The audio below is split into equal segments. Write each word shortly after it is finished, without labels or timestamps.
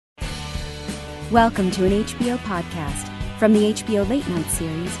Welcome to an HBO podcast from the HBO Late Night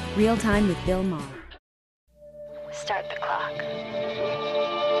series, Real Time with Bill Maher. Start the clock.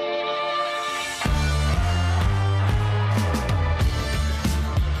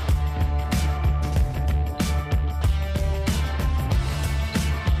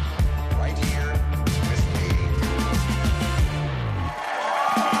 Right here with me.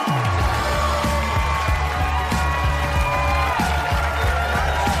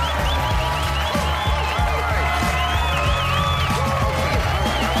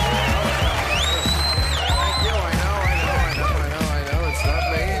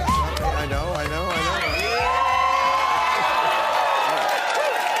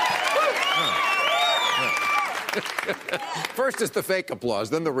 First is the fake applause,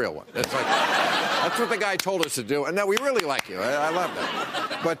 then the real one. It's like, that's what the guy told us to do. And now we really like you. I love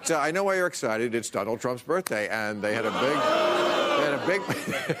that. But I know why you're excited. It's Donald Trump's birthday, and they had a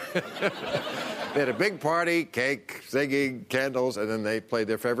big party, cake, singing, candles, and then they played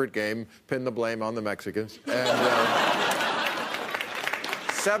their favorite game, pin the blame on the Mexicans. And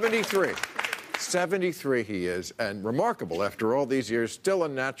 73. 73 he is, and remarkable after all these years, still a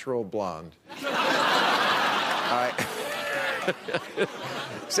natural blonde.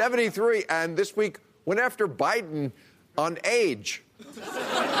 73, and this week went after Biden on age.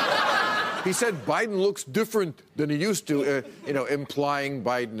 He said Biden looks different than he used to, implying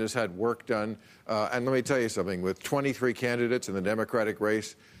Biden has had work done. And let me tell you something, with 23 candidates in the Democratic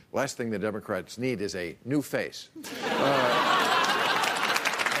race, last thing the Democrats need is a new face.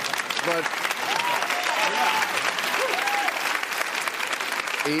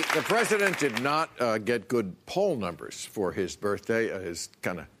 The president did not get good poll numbers for his birthday. Is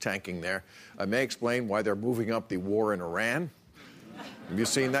kind of tanking there. I may explain why they're moving up the war in Iran. Have you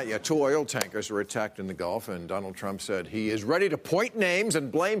seen that? Yeah, 2 oil tankers were attacked in the Gulf, and Donald Trump said he is ready to point names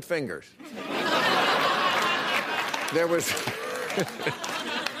and blame fingers.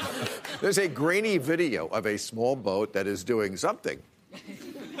 There's a grainy video of a small boat that is doing something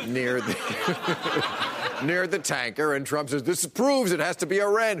near the tanker, and Trump says, this proves it has to be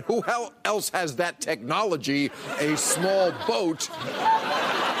Iran. Who else has that technology, a small boat?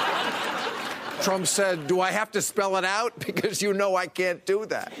 Trump said, do I have to spell it out? Because you know I can't do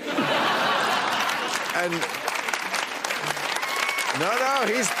that. And no,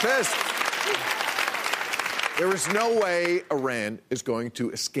 he's pissed. There is no way Iran is going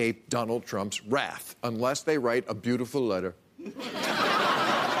to escape Donald Trump's wrath unless they write a beautiful letter.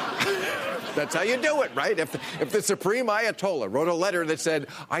 That's how you do it, right? If the Supreme Ayatollah wrote a letter that said,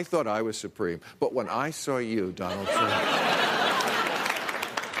 I thought I was supreme, but when I saw you, Donald Trump...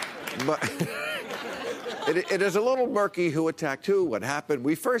 But it is a little murky who attacked who, what happened.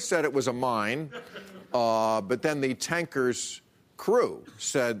 We first said it was a mine, but then the tanker's crew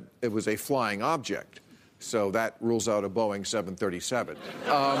said it was a flying object. So that rules out a Boeing 737.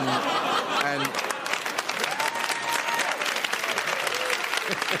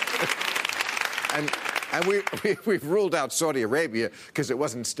 And we've ruled out Saudi Arabia because it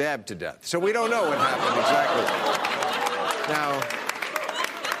wasn't stabbed to death. So we don't know what happened exactly. Now,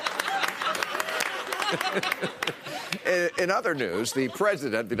 in other news, the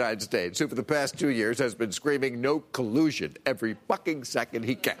President of the United States, who for the past 2 years has been screaming no collusion every fucking second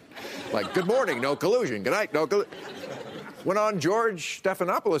he can. Like, good morning, no collusion. Good night, no collusion. Went on George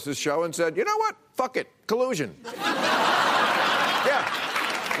Stephanopoulos' show and said, you know what? Fuck it. Collusion. Yeah.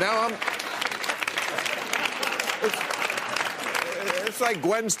 Now it's like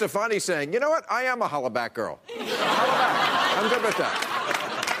Gwen Stefani saying, you know what? I am a hollaback girl. Hollaback. I'm good with that.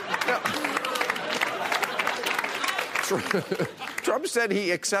 Trump said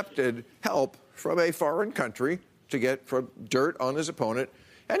he accepted help from a foreign country to get dirt on his opponent,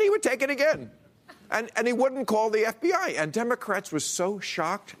 and he would take it again. And he wouldn't call the FBI. And Democrats were so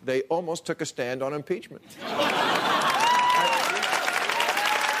shocked, they almost took a stand on impeachment.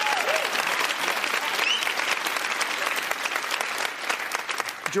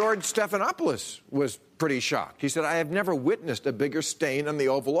 George Stephanopoulos was pretty shocked. He said, I have never witnessed a bigger stain on the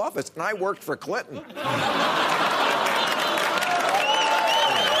Oval Office, and I worked for Clinton.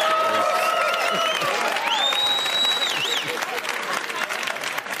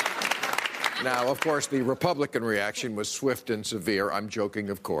 Now, of course, the Republican reaction was swift and severe. I'm joking,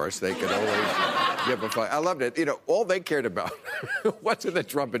 of course. They could always give a fuck. I loved it. All they cared about wasn't that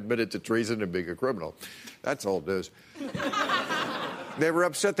Trump admitted to treason and being a criminal. That's old news. They were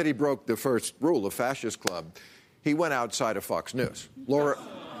upset that he broke the first rule of Fascist Club. He went outside of Fox News. Laura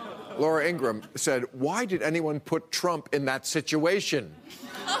Ingraham said, why did anyone put Trump in that situation?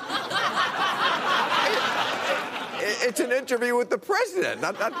 It's an interview with the president,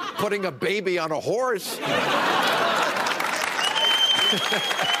 not putting a baby on a horse. And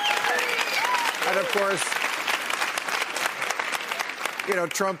of course, you know,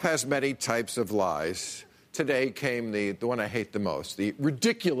 Trump has many types of lies. Today came the one I hate the most, the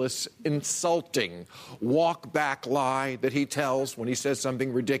ridiculous, insulting walk-back lie that he tells when he says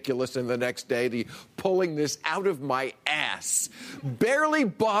something ridiculous, and the next day, the pulling this out of my ass, barely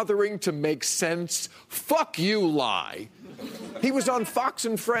bothering to make sense, fuck you lie. He was on Fox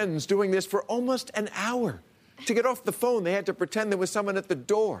and Friends doing this for almost an hour. To get off the phone, they had to pretend there was someone at the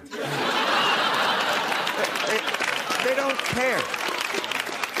door. They don't care.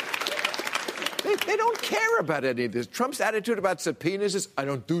 They don't care about any of this. Trump's attitude about subpoenas is, I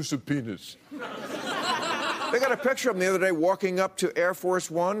don't do subpoenas. They got a picture of him the other day walking up to Air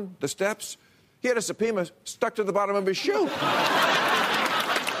Force One, the steps. He had a subpoena stuck to the bottom of his shoe.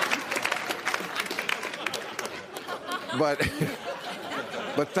 But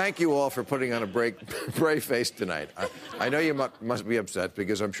thank you all for putting on a brave face tonight. I know you must be upset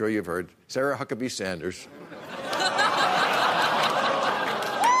because I'm sure you've heard Sarah Huckabee Sanders,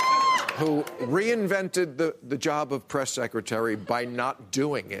 who reinvented the job of press secretary by not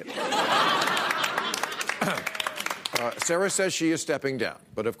doing it. Sarah says she is stepping down,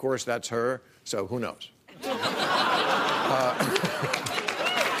 but of course that's her, so who knows?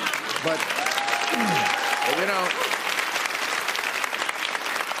 But, you know...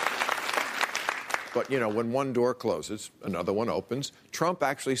 But, you know, when one door closes, another one opens. Trump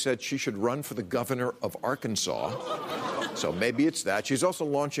actually said she should run for the governor of Arkansas. So maybe it's that. She's also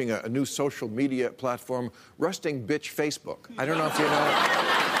launching a new social media platform, Rusting Bitch Facebook. I don't know if you know.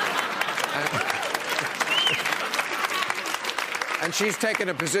 And she's taken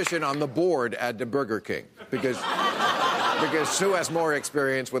a position on the board at the Burger King because Sue has more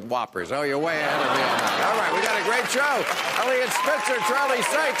experience with Whoppers. Oh, you're way ahead of me on that. All right, we got a great show. Elliot Spitzer, Charlie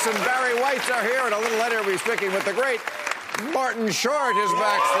Sykes, and Barry Weiss are here. And a little later, we'll be speaking with the great Martin Short is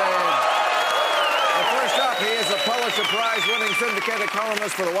backstage. But first up, he is a Pulitzer Prize-winning syndicated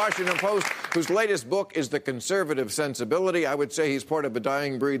columnist for the Washington Post, whose latest book is The Conservative Sensibility. I would say he's part of a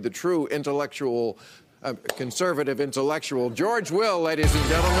dying breed, the true intellectual, conservative intellectual. George Will, ladies and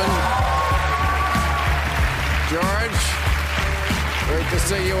gentlemen. George, great to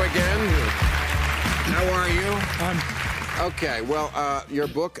see you again. How are you? Okay, well, your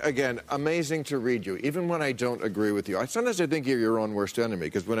book, again, amazing to read you, even when I don't agree with you. Sometimes I think you're your own worst enemy,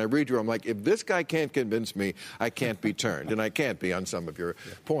 because when I read you, I'm like, if this guy can't convince me, I can't be turned, and I can't be on some of your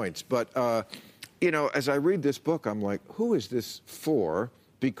points. But, you know, as I read this book, I'm like, who is this for?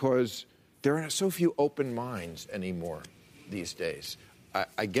 Because there are so few open minds anymore these days.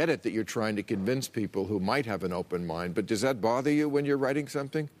 I get it that you're trying to convince people who might have an open mind, but does that bother you when you're writing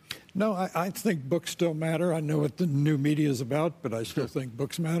something? No, I think books still matter. I know what the new media is about, but I still think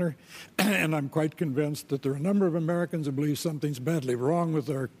books matter. And I'm quite convinced that there are a number of Americans who believe something's badly wrong with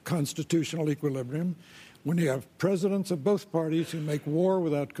our constitutional equilibrium. When you have presidents of both parties who make war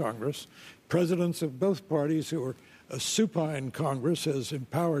without Congress, presidents of both parties who are a supine Congress has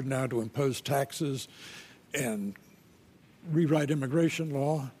empowered now to impose taxes and rewrite immigration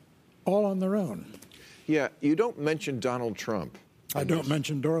law, all on their own. Yeah, you don't mention Donald Trump. I don't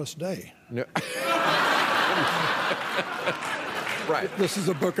mention Doris Day. No. Right. This is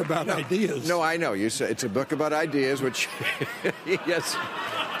a book about ideas. No, I know. You say it's a book about ideas, which, yes.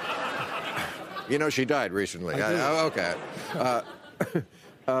 You know, she died recently. Okay.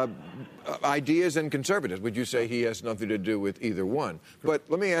 Ideas and conservatives. Would you say he has nothing to do with either one? But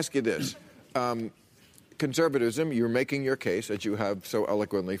let me ask you this. Conservatism, you're making your case, as you have so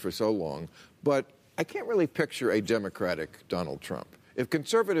eloquently for so long, but I can't really picture a Democratic Donald Trump. If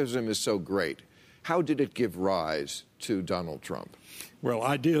conservatism is so great, how did it give rise to Donald Trump? Well,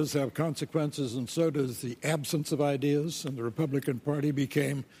 ideas have consequences, and so does the absence of ideas, and the Republican Party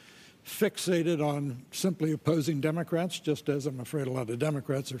became fixated on simply opposing Democrats, just as I'm afraid a lot of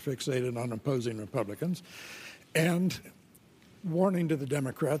Democrats are fixated on opposing Republicans. And warning to the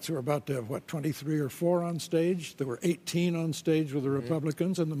Democrats who are about to have, 23 or 4 on stage. There were 18 on stage with the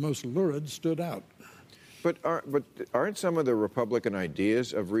Republicans, and the most lurid stood out. But aren't some of the Republican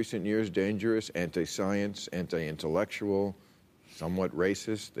ideas of recent years dangerous, anti-science, anti-intellectual, somewhat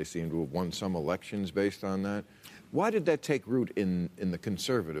racist? They seem to have won some elections based on that. Why did that take root in the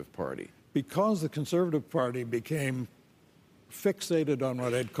Conservative Party? Because the Conservative Party became fixated on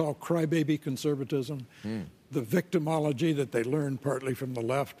what I'd call crybaby conservatism. The victimology that they learned partly from the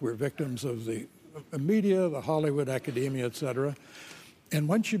left. We're victims of the media, the Hollywood, academia, et cetera. And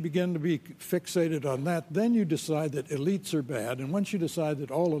once you begin to be fixated on that, then you decide that elites are bad. And once you decide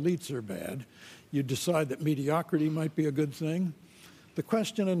that all elites are bad, You decide that mediocrity might be a good thing. The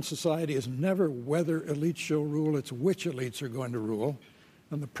question in society is never whether elites shall rule, it's which elites are going to rule.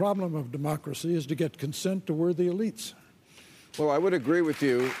 And the problem of democracy is to get consent to worthy elites. Well, I would agree with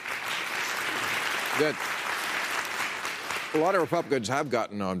you that a lot of Republicans have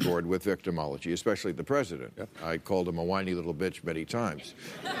gotten on board with victimology, especially the president. Yep. I called him a whiny little bitch many times.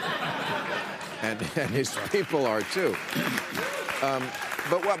 and his people are, too.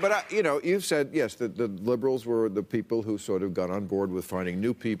 You've said, yes, that the liberals were the people who sort of got on board with finding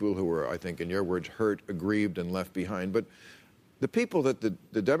new people who were, I think, in your words, hurt, aggrieved, and left behind. But the people that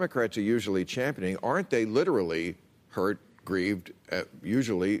the Democrats are usually championing, aren't they literally hurt, grieved,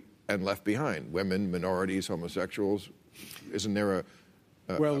 usually, and left behind? Women, minorities, homosexuals. Isn't there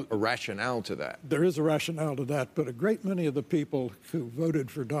a rationale to that? There is a rationale to that, but a great many of the people who voted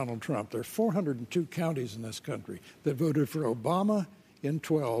for Donald Trump, there are 402 counties in this country that voted for Obama in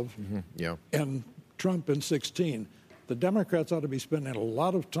 12 and Trump in 16. The Democrats ought to be spending a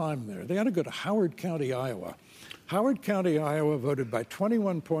lot of time there. They ought to go to Howard County, Iowa. Howard County, Iowa voted by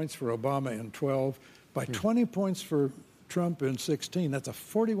 21 points for Obama in 12, by 20 points for Trump in 16. That's a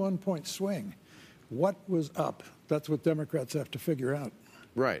 41-point swing. What was up? That's what Democrats have to figure out.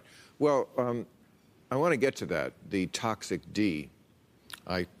 Right. Well, I want to get to that, the toxic D.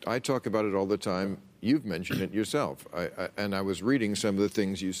 I talk about it all the time. You've mentioned it yourself. And I was reading some of the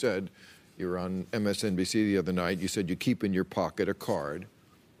things you said. You were on MSNBC the other night. You said you keep in your pocket a card.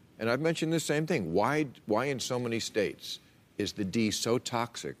 And I've mentioned the same thing. Why in so many states is the D so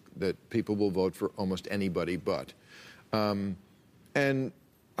toxic that people will vote for almost anybody but? And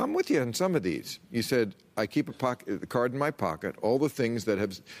I'm with you on some of these. You said, I keep a card in my pocket, all the things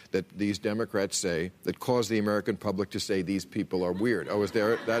that these Democrats say that cause the American public to say these people are weird. Oh, is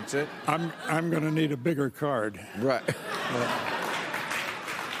there? That's it? I'm going to need a bigger card. Right.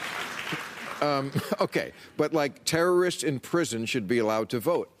 Okay, but like terrorists in prison should be allowed to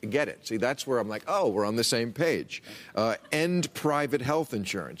vote. Get it. See, that's where I'm like, oh, we're on the same page. End private health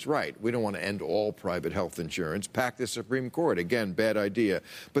insurance. Right. We don't want to end all private health insurance. Pack the Supreme Court. Again, bad idea.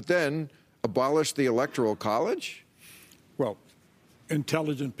 But then abolish the Electoral College? Well,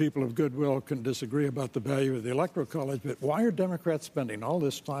 intelligent people of goodwill can disagree about the value of the Electoral College, but why are Democrats spending all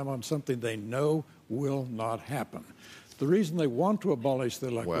this time on something they know will not happen? The reason they want to abolish the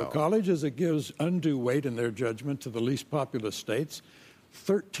Electoral College is it gives undue weight in their judgment to the least populous states,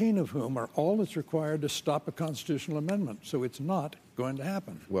 13 of whom are all that's required to stop a constitutional amendment. So it's not going to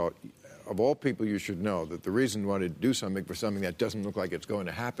happen. Well, of all people, you should know that the reason we want to do something for something that doesn't look like it's going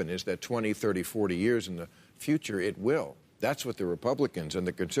to happen is that 20, 30, 40 years in the future, it will. That's what the Republicans and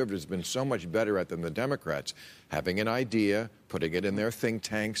the conservatives have been so much better at than the Democrats, having an idea, putting it in their think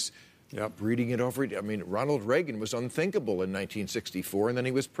tanks, reading it over. I mean, Ronald Reagan was unthinkable in 1964, and then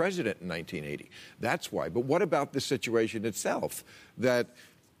he was president in 1980. That's why. But what about the situation itself? That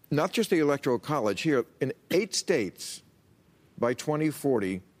not just the Electoral College here, in 8 states, by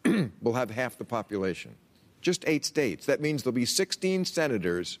 2040, we'll have half the population. Just 8 states. That means there'll be 16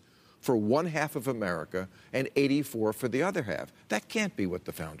 senators for one half of America and 84 for the other half. That can't be what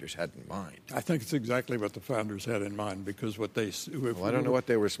the founders had in mind. I think it's exactly what the founders had in mind, because what they... Well, I don't know what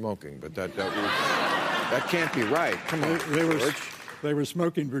they were smoking, but that can't be right. Come on, they were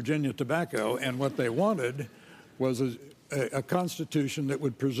smoking Virginia tobacco, and what they wanted was a constitution that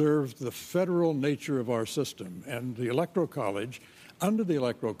would preserve the federal nature of our system. And the Electoral College, under the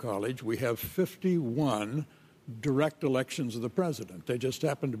Electoral College, we have 51 direct elections of the president. They just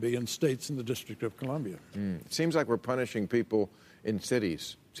happen to be in states in the District of Columbia. It seems like we're punishing people in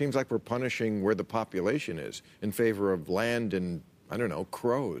cities. Seems like we're punishing where the population is in favor of land and, I don't know,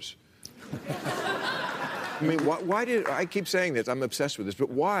 crows. I mean, why did I keep saying this? I'm obsessed with this, but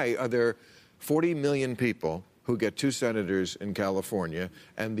why are there 40 million people who get 2 senators in California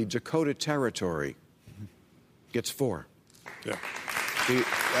and the Dakota Territory gets 4? Yeah.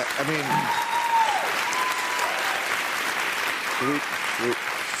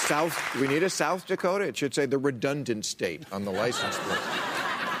 We need a South Dakota? It should say the redundant state on the license plate.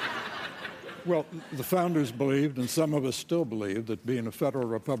 Well, the founders believed, and some of us still believe, that being a federal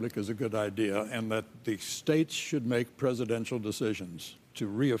republic is a good idea, and that the states should make presidential decisions to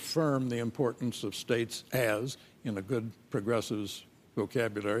reaffirm the importance of states as, in a good progressive's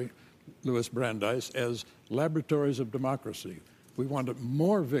vocabulary, Louis Brandeis, as laboratories of democracy. We want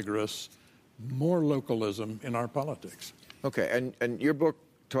more vigorous, more localism in our politics. Okay, and your book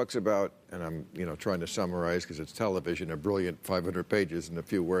talks about, and I'm trying to summarize because it's television, a brilliant 500 pages in a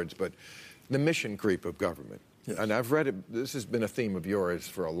few words, but the mission creep of government. Yes. And I've read it, this has been a theme of yours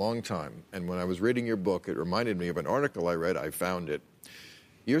for a long time, and when I was reading your book, it reminded me of an article I read, I found it.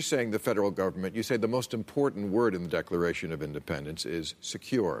 you're saying the federal government, you say the most important word in the Declaration of Independence is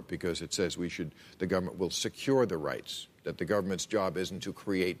secure, because it says the government will secure the rights, that the government's job isn't to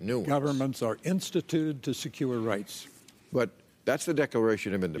create new ones. Governments are instituted to secure rights. But that's the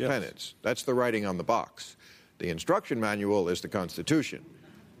Declaration of Independence. Yes. That's the writing on the box. The instruction manual is the Constitution.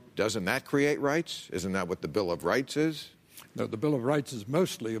 Doesn't that create rights? Isn't that what the Bill of Rights is? No, the Bill of Rights is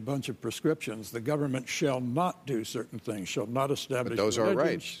mostly a bunch of prescriptions. The government shall not do certain things, shall not establish But those religions. are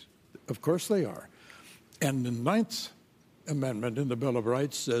rights. Of course they are. And the Ninth Amendment in the Bill of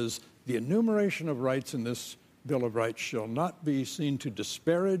Rights says the enumeration of rights in this Bill of Rights shall not be seen to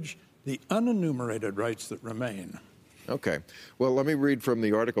disparage the unenumerated rights that remain. Okay. Well, let me read from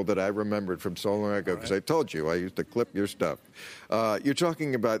the article that I remembered from so long ago, because I told you I used to clip your stuff. You're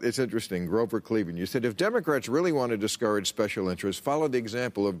talking about, it's interesting, Grover Cleveland. You said, if Democrats really want to discourage special interests, follow the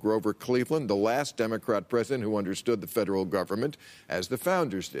example of Grover Cleveland, the last Democrat president who understood the federal government as the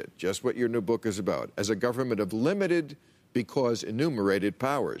founders did. Just what your new book is about, as a government of limited because enumerated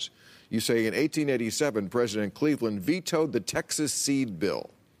powers. You say in 1887, President Cleveland vetoed the Texas Seed Bill.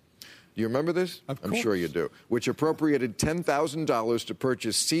 Do you remember this? Of course. I'm sure you do. Which appropriated $10,000 to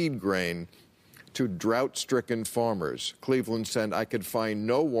purchase seed grain to drought-stricken farmers. Cleveland said, I could find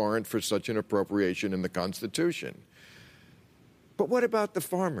no warrant for such an appropriation in the Constitution. But what about the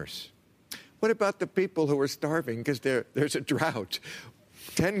farmers? What about the people who are starving because there's a drought?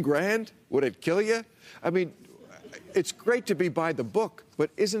 10 grand? Would it kill you? I mean, it's great to be by the book, but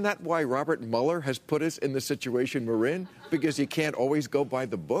isn't that why Robert Mueller has put us in the situation we're in? Because you can't always go by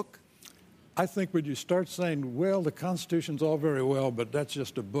the book? I think when you start saying, well, the Constitution's all very well, but that's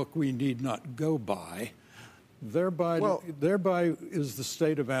just a book we need not go by, thereby is the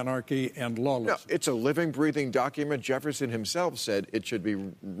state of anarchy and lawlessness. No, it's a living, breathing document. Jefferson himself said it should be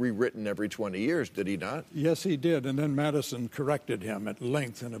rewritten every 20 years, did he not? Yes, he did, and then Madison corrected him at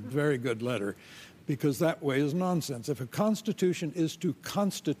length in a very good letter, because that way is nonsense. If a Constitution is to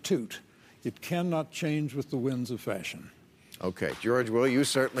constitute, it cannot change with the winds of fashion. Okay, George Will, you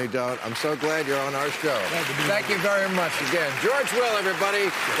certainly don't. I'm so glad you're on our show. Thank you very much again. George Will, everybody.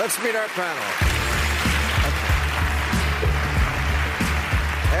 Let's meet our panel.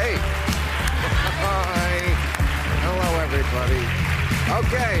 Hey. Hi. Hello, everybody.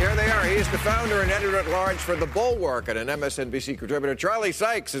 Okay, here they are. He's the founder and editor-at-large for The Bulwark and an MSNBC contributor. Charlie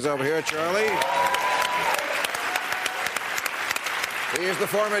Sykes is over here. Charlie. He is the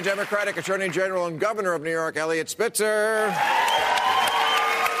former Democratic Attorney General and Governor of New York, Eliot Spitzer.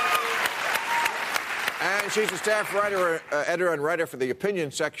 And she's a staff writer, editor and writer for the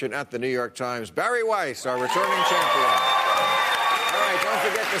opinion section at the New York Times, Bari Weiss, our returning champion. All right, don't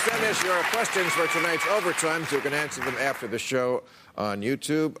forget to send us your questions for tonight's overtime so you can answer them after the show on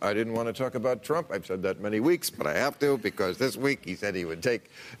YouTube. I didn't want to talk about Trump. I've said that many weeks, but I have to because this week he said he would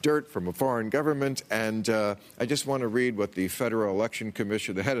take dirt from a foreign government. And I just want to read what the Federal Election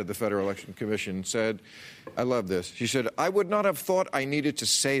Commission, the head of the Federal Election Commission said. I love this. She said, I would not have thought I needed to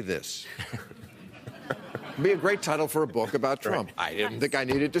say this. Be a great title for a book about Trump. I didn't think I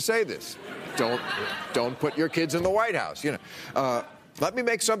needed to say this. Don't put your kids in the White House. You know. Let me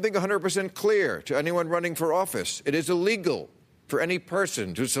make something 100% clear to anyone running for office. It is illegal for any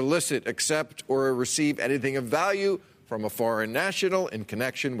person to solicit, accept, or receive anything of value from a foreign national in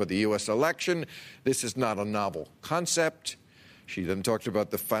connection with the U.S. election. This is not a novel concept. She then talked about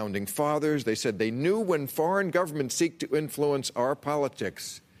the Founding Fathers. They said they knew when foreign governments seek to influence our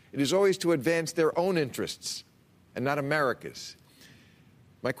politics, it is always to advance their own interests and not America's.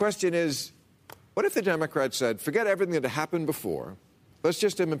 My question is, what if the Democrats said, forget everything that happened before, let's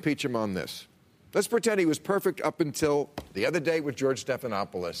just impeach him on this. Let's pretend he was perfect up until the other day with George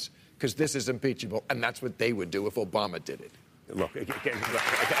Stephanopoulos, because this is impeachable, and that's what they would do if Obama did it. Look, can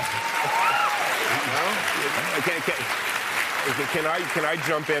I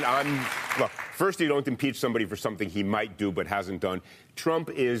jump in? Look, first, you don't impeach somebody for something he might do but hasn't done. Trump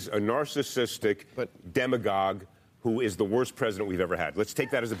is a narcissistic demagogue who is the worst president we've ever had. Let's take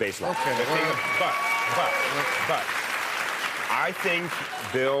that as a baseline. Okay. But I think,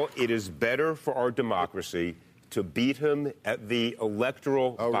 Bill, it is better for our democracy to beat him at the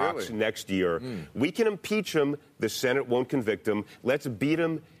electoral box next year. We can impeach him. The Senate won't convict him. Let's beat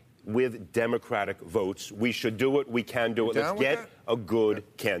him with Democratic votes. We should do it. We can do it. Let's get a good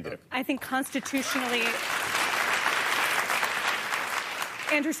candidate. I think constitutionally,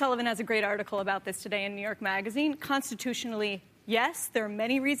 Andrew Sullivan has a great article about this today in New York Magazine. Constitutionally, yes, there are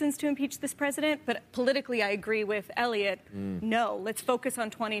many reasons to impeach this president, but politically, I agree with Eliot. No, let's focus on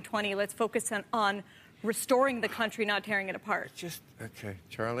 2020. Let's focus on restoring the country, not tearing it apart. Okay,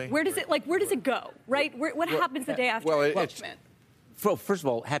 Charlie. Where does it go? Right? What happens the day after impeachment? First of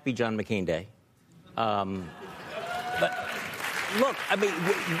all, happy John McCain Day. But look, I mean,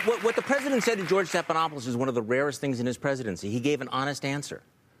 what the president said to George Stephanopoulos is one of the rarest things in his presidency. He gave an honest answer,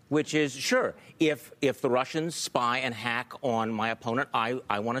 which is, sure, if the Russians spy and hack on my opponent,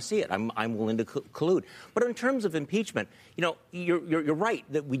 I want to see it. I'm willing to collude. But in terms of impeachment, you're right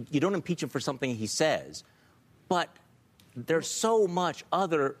that you don't impeach him for something he says, but there's so much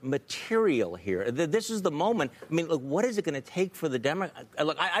other material here. This is the moment. I mean, look, what is it going to take for the Democrats?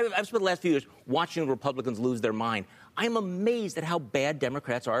 Look, I've spent the last few years watching Republicans lose their mind. I'm amazed at how bad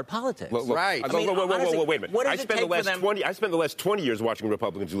Democrats are at politics. Look, right. I mean, wait a minute. I spent the last 20 years watching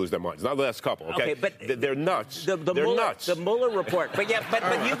Republicans lose their minds. Not the last couple. Okay, but they're nuts. They're nuts. The Mueller report. But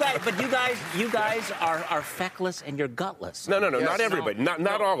you guys are feckless and you're gutless. No, not everybody.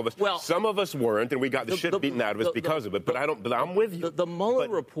 Not all of us. Well, some of us weren't, and we got the shit beaten out of us because of it. But I'm with you. The Mueller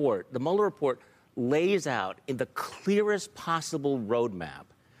report lays out in the clearest possible roadmap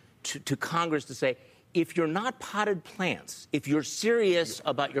to Congress to say, if you're not potted plants, if you're serious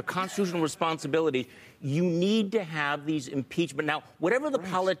about your constitutional responsibility, you need to have these impeachment. Now, whatever the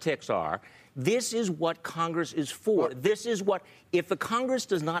politics are, this is what Congress is for. This is what, if the Congress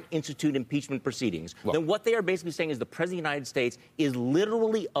does not institute impeachment proceedings, then what they are basically saying is the President of the United States is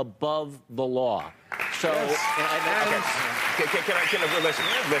literally above the law. So, Can I listen?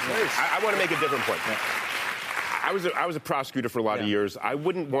 I want to make a different point. I was a prosecutor for a lot of years. I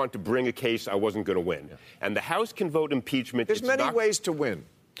wouldn't want to bring a case I wasn't going to win. Yeah. And the House can vote impeachment. There's many ways to win.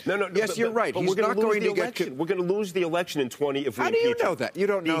 No. Yes, you're right. He's not going to get. We're going to lose the election in 20 if we impeach him. How do you know that? You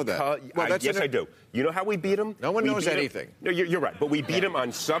don't know that. Well, yes, I do. You know how we beat him? No one knows anything. No, you're right. But we beat him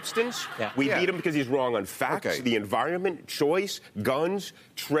on substance. Yeah. We beat him because he's wrong on facts, the environment, choice, guns,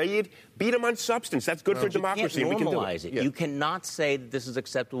 trade. Beat him on substance. That's good for democracy. You can't normalize it. You cannot say that this is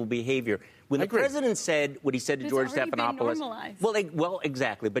acceptable behavior. When the president said what he said to George Stephanopoulos, well,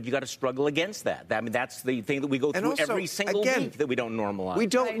 exactly. But you got to struggle against that. I mean, that's the thing that we go through every single week that we don't normalize. We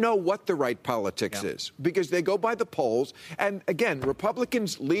don't know what the right politics is because they go by the polls. And again,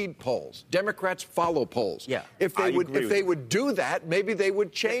 Republicans lead polls. Democrats follow polls. Yeah. If they would do that, maybe they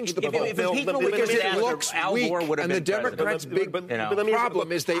would change the polls. Because it looks weak. And the Democrats' big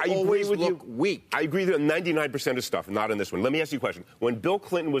problem is they always look weak. I agree with 99% of stuff, not on this one. Let me ask you a question. When Bill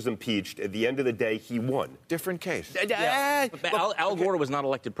Clinton was impeached, at the end of the day, he won. Different case. Al Gore was not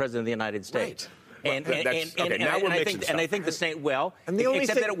elected president of the United States. Right. I think the same. Well,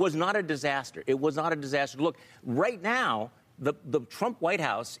 except that it was not a disaster. It was not a disaster. Look, right now, the Trump White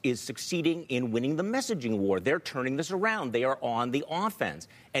House is succeeding in winning the messaging war. They're turning this around. They are on the offense,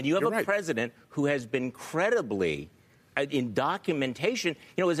 and you have a president who has been credibly, in documentation,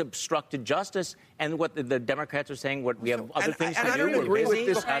 has obstructed justice. And what the Democrats are saying, what we have other things to do. I don't agree with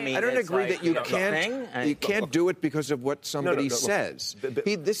this. I don't agree that you can't do it because of what somebody says.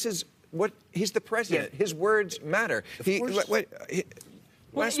 He's the president. His words matter. His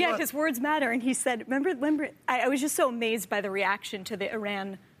words matter. And he said, remember, I was just so amazed by the reaction to the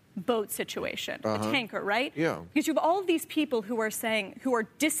Iran boat situation, the tanker, right? Yeah. Because you have all of these people who are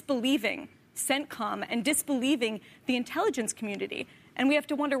disbelieving CENTCOM and disbelieving the intelligence community. And we have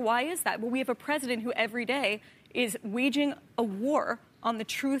to wonder, why is that? Well, we have a president who every day is waging a war on the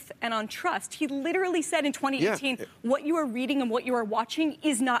truth and on trust. He literally said in 2018, what you are reading and what you are watching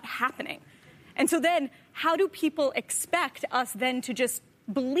is not happening. And so then how do people expect us then to just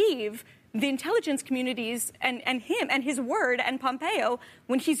believe the intelligence communities and him and his word and Pompeo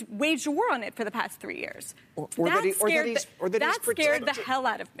when he's waged a war on it for the past 3 years? That scared the hell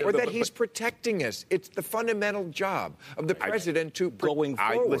out of me. Or that he's protecting us. It's the fundamental job of the president going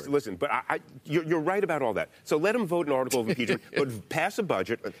forward. Listen, but you're right about all that. So let him vote an article of impeachment, but pass a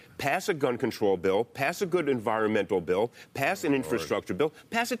budget, pass a gun control bill, pass a good environmental bill, pass an infrastructure bill,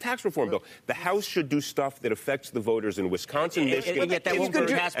 pass a tax reform bill. The House should do stuff that affects the voters in Wisconsin, Michigan. Yet that won't be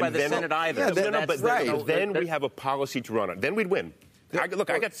passed by the Senate either. Then we have a policy to run on. Then we'd win. I got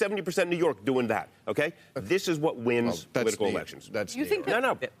 70% New York doing that, okay? This is what wins political elections. No.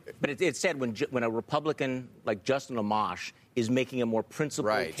 But it's said when a Republican like Justin Amash is making a more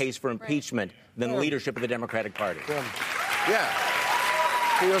principled case for impeachment than the leadership of the Democratic Party.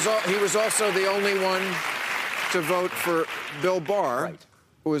 He was also the only one to vote for Bill Barr,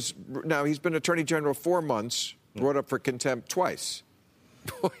 now he's been Attorney General 4 months, brought up for contempt twice.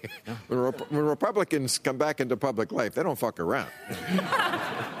 When Republicans come back into public life, they don't fuck around.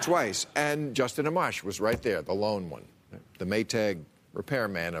 Twice. And Justin Amash was right there, the lone one, the Maytag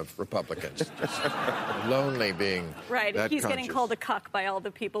repairman of Republicans. Just lonely being he's getting called a cuck by all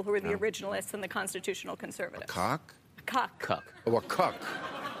the people who are the originalists and the constitutional conservatives. A cock? A cuck. Cuck. Oh, a cuck.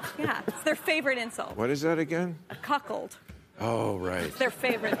 Yeah, it's their favorite insult. What is that again? A cuckold. Oh, right. It's their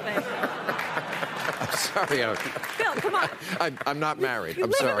favorite thing. I'm sorry. Bill, come on. I'm not married. You I'm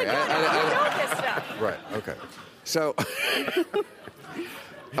live sorry. in the ghetto. You know this stuff. Right. Okay. So,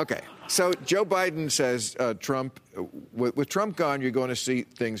 okay. So Joe Biden says Trump, with Trump gone, you're going to see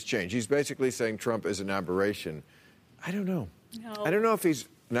things change. He's basically saying Trump is an aberration. I don't know. No. I don't know if he's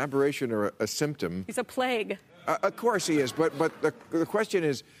an aberration or a symptom. He's a plague. Of course he is. But the question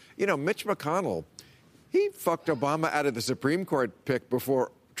is, Mitch McConnell, he fucked Obama out of the Supreme Court pick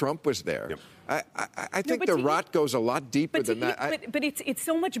before Trump was there. Yep. I think the rot goes a lot deeper than that. But it's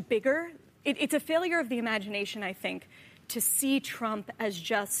so much bigger. It's a failure of the imagination, I think, to see Trump as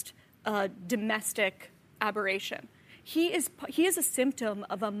just a domestic aberration. He is a symptom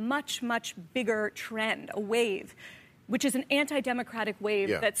of a much, much bigger trend, a wave, which is an anti-democratic wave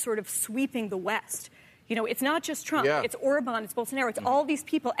that's sort of sweeping the West. It's not just Trump. Yeah. It's Orban, it's Bolsonaro, it's all these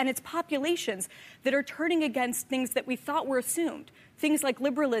people, and it's populations that are turning against things that we thought were assumed. Things like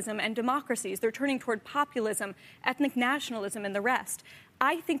liberalism and democracies. They're turning toward populism, ethnic nationalism, and the rest.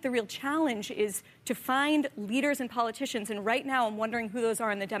 I think the real challenge is to find leaders and politicians, and right now I'm wondering who those are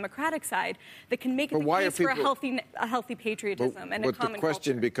on the Democratic side, that can make the case for a healthy patriotism and a common culture. But the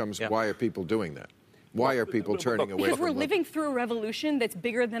question becomes, why are people doing that? Why are people turning away because from we're living through a revolution that's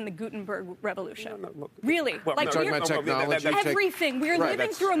bigger than the Gutenberg Revolution. Really. Like talking about technology. Everything. We're living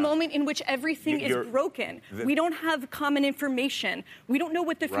through a moment in which everything is broken. We don't have common information. We don't know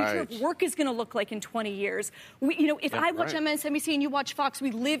what the future of work is going to look like in 20 years. If I watch MSNBC and you watch Fox,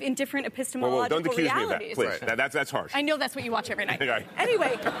 we live in different epistemological don't accuse realities. me of that, please. That's harsh. I know that's what you watch every night.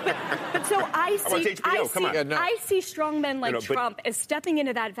 Anyway, but so I see strong men like Trump as stepping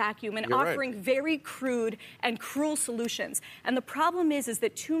into that vacuum and offering very crude and cruel solutions. And the problem is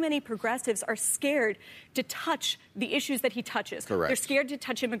that too many progressives are scared to touch the issues that he touches. Correct. They're scared to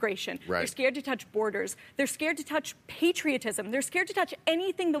touch immigration. They're scared to touch borders. They're scared to touch patriotism. They're scared to touch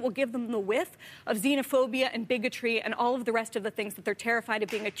anything that will give them the whiff of xenophobia and bigotry and all of the rest of the things that they're terrified of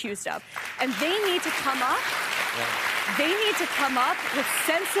being accused of. And they need to come up. They need to come up with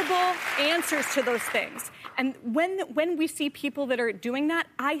sensible answers to those things. And when we see people that are doing that,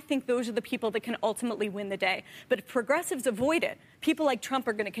 I think those are the people that can ultimately win the day. But if progressives avoid it, people like Trump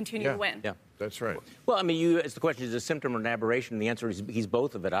are going to continue to win. Yeah, that's right. Well, I mean, as the question is a symptom or an aberration, the answer is he's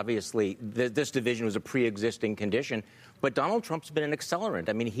both of it. Obviously, this division was a pre-existing condition, but Donald Trump's been an accelerant.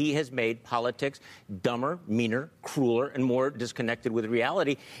 I mean, he has made politics dumber, meaner, crueler, and more disconnected with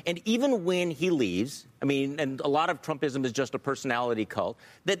reality. And even when he leaves, I mean, and a lot of Trumpism is just a personality cult,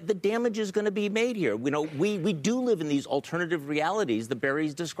 that the damage is going to be made here. We do live in these alternative realities that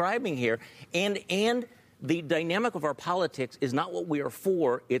Barry's describing here, and the dynamic of our politics is not what we are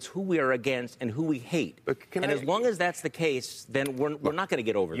for, it's who we are against and who we hate. As long as that's the case, then we're not going to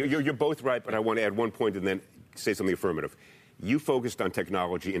get over this. You're both right, but I want to add one point and then say something affirmative. You focused on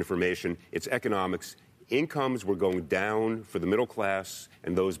technology, information, it's economics. Incomes were going down for the middle class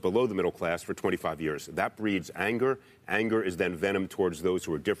and those below the middle class for 25 years. That breeds anger. Anger is then venom towards those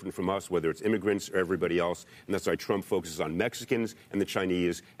who are different from us, whether it's immigrants or everybody else. And that's why Trump focuses on Mexicans and the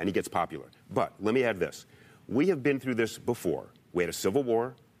Chinese, and he gets popular. But let me add this. We have been through this before. We had a civil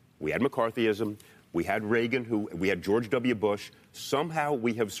war. We had McCarthyism. We had Reagan. We had George W. Bush. Somehow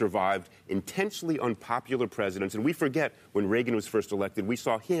we have survived intensely unpopular presidents. And we forget when Reagan was first elected, we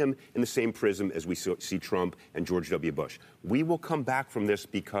saw him in the same prism as we see Trump and George W. Bush. We will come back from this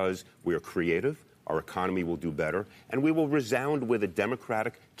because we are creative. Our economy will do better, and we will resound with a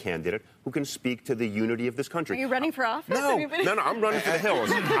Democratic candidate who can speak to the unity of this country. Are you running for office? No, I'm running for the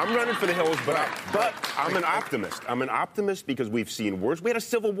hills. I'm running for the hills, but I'm an optimist. I'm an optimist because we've seen worse. We had a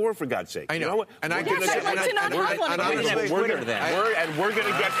civil war, for God's sake. I know. You know what? And we're going to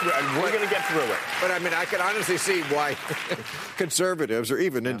get through it. But I mean, I can honestly see why conservatives or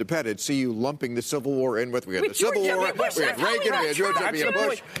even independents see you lumping the Civil War in with. We had the Civil War, we had Reagan, we had George W.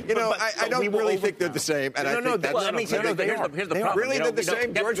 Bush. I don't really think they're the same. And I think here's the problem. Really, they're the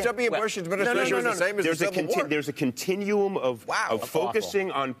same. George W. Bush's administration was the same as the Civil War. There's a continuum of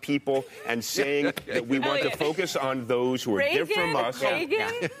focusing on people and saying that we want to focus on those who are different from us.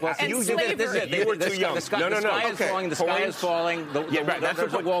 Reagan and slavery. You were too young. The sky is falling. The sky is falling.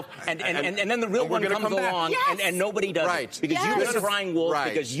 There's a wolf, and then the real one comes along, and nobody does it because you've been crying wolf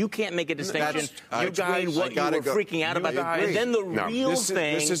because you can't make a distinction. You guys, what you were freaking out about, and then the real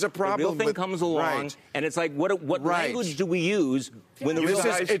thing. This is a problem. The real thing comes along, and it's like, what language do we use When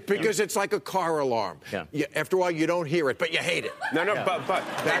the because it's like a car alarm. Yeah. After a while, you don't hear it, but you hate it. No, but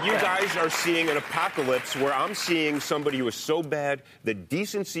you guys are seeing an apocalypse where I'm seeing somebody who is so bad, the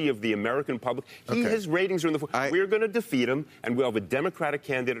decency of the American public. His ratings are in the floor. We're going to defeat him, and we'll have a Democratic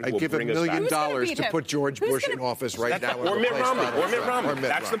candidate who will bring us back. I give $1 million to put George Bush in office right now. Or Mitt Romney.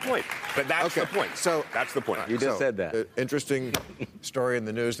 That's the point. But that's the point. So that's the point. You just said that. Interesting story in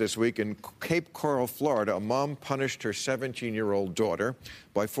the news this week. In Cape Coral, Florida, a mom punished her 17-year-old daughter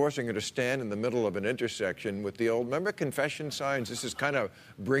by forcing her to stand in the middle of an intersection with the old, remember confession signs? This is kind of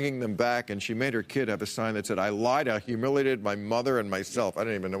bringing them back, and she made her kid have a sign that said, "I lied, I humiliated my mother and myself." I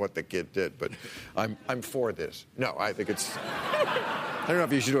don't even know what the kid did, but I'm for this. No, I think it's... I don't know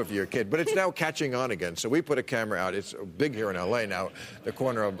if you should do it for your kid, but it's now catching on again. So we put a camera out. It's big here in L.A. now, the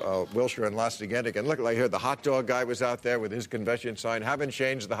corner of Wilshire and Las Vegas. And look, I hear the hot dog guy was out there with his confession sign. Haven't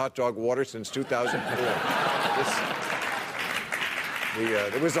changed the hot dog water since 2004.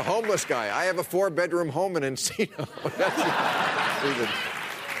 There was a homeless guy. I have a 4-bedroom home in Encino.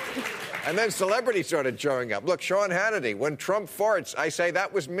 And then celebrities started showing up. Look, Sean Hannity. When Trump farts, I say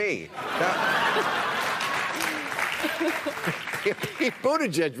that was me. Pete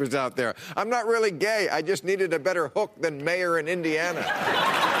Buttigieg was out there. I'm not really gay. I just needed a better hook than mayor in Indiana.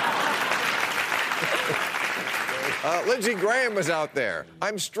 Lindsey Graham was out there.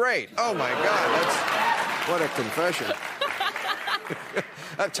 I'm straight. Oh, my God. What a confession.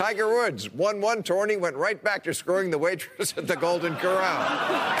 Tiger Woods won one tourney, went right back to screwing the waitress at the Golden Corral.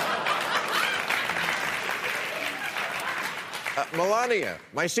 Melania,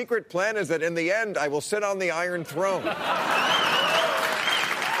 my secret plan is that in the end, I will sit on the Iron Throne.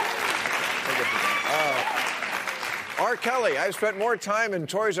 R. Kelly, I've spent more time in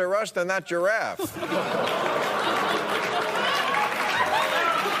Toys R Us than that giraffe.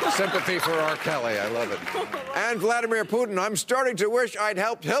 Sympathy for R. Kelly, I love it. And Vladimir Putin, I'm starting to wish I'd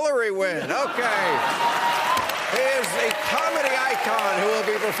helped Hillary win. Okay. He is a comedy icon who will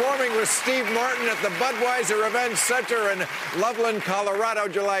be performing with Steve Martin at the Budweiser Event Center in Loveland, Colorado,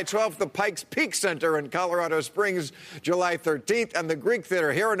 July 12th, the Pikes Peak Center in Colorado Springs, July 13th, and the Greek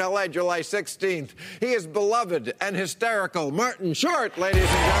Theater here in L.A., July 16th. He is beloved and hysterical. Martin Short, ladies and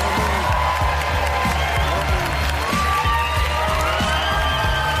gentlemen.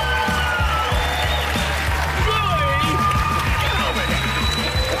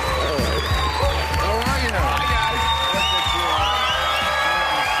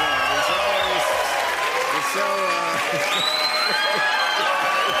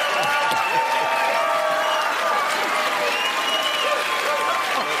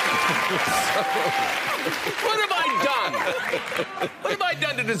 What have I done? What have I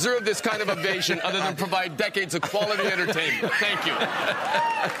done to deserve this kind of ovation other than provide decades of quality entertainment? Thank you.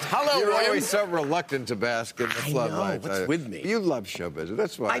 Hello, You're William. always so reluctant to bask in the floodlights. What's with me? You love show business.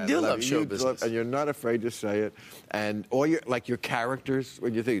 That's why I do love show business. And you're not afraid to say it. And all your characters,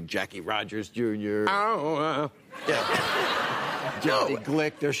 when you think Jackie Rogers Jr. Johnny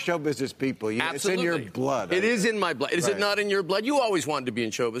Glick, they're show business people. Absolutely. It's in your blood. It is in my blood. Is Right. it not in your blood? You always wanted to be in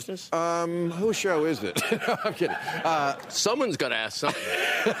show business. Whose show is it? No, I'm kidding. Someone's got to ask something.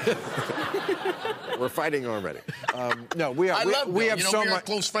 We're fighting already. No, we are. I love we Bill. have You know, so we are much.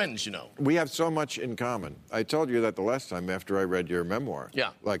 close friends, you know. We have so much in common. I told you that the last time after I read your memoir.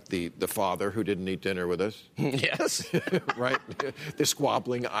 Yeah. Like the father who didn't eat dinner with us. Yes. Right? The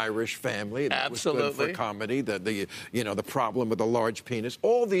squabbling Irish family. That was good for comedy. The problem with a large penis.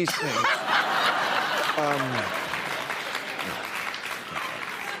 All these things.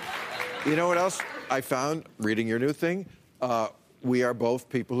 You know what else I found reading your new thing? We are both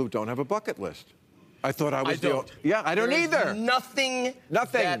people who don't have a bucket list. I thought I was I don't either. Nothing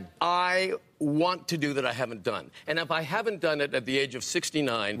that I want to do that I haven't done. And if I haven't done it at the age of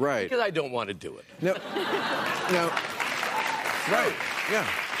 69, right. because I don't want to do it. No. Right. Yeah.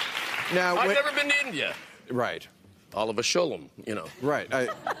 Now I've never been to India. Right. Oliver Sholem, you know. Right.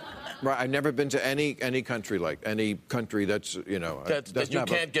 I've never been to any country any country that's, that you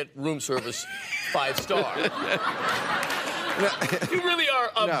can't get room service 5-star. You really are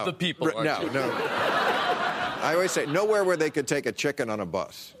of the people, aren't you? No. I always say nowhere where they could take a chicken on a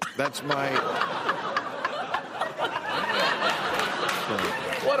bus. That's my...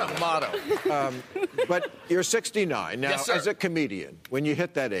 What a motto. But you're 69. Now, yes, sir. As a comedian, when you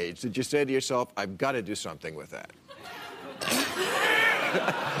hit that age, did you say to yourself, I've got to do something with that?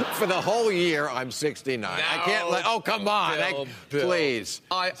 For the whole year, I'm 69. I can't let... Oh, come on. Bill. Please.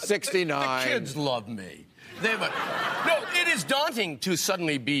 69. The kids love me. No, it is daunting to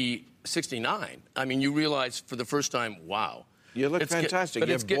suddenly be 69. I mean, you realize for the first time, wow, You look fantastic.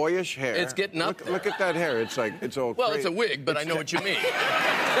 You have boyish hair. It's getting up. Look at that hair. It's like, it's all Well, crazy. it's a wig, but I know what you mean. You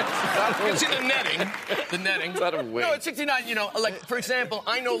can see the netting. The netting. It's not a wig. No, it's 69. You know, like, for example,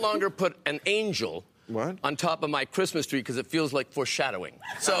 I no longer put an angel on top of my Christmas tree because it feels like foreshadowing.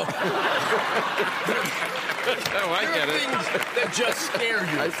 So, oh, I get it. Things that just scare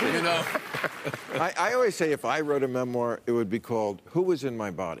you, you know. I always say if I wrote a memoir, it would be called "Who Was in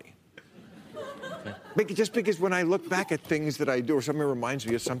My Body." Just because when I look back at things that I do, or something reminds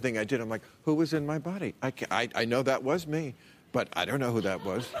me of something I did, I'm like, who was in my body? I know that was me, but I don't know who that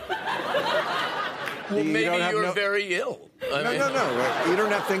was. Well, maybe you're very ill. No. You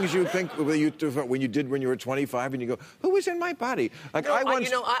don't have things you think when you did when you were 25, and you go, who was in my body? Like no,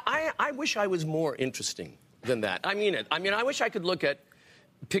 I wish I was more interesting than that. I mean it. I mean, I wish I could look at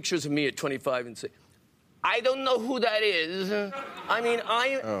pictures of me at 25 and say, I don't know who that is. I mean,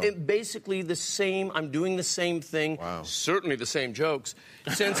 I am basically the same. I'm doing the same thing. Wow. Certainly the same jokes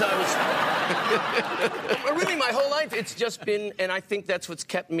since I was. Really, my whole life, it's just been, and I think that's what's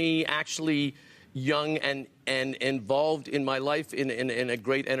kept me actually young and involved in my life in a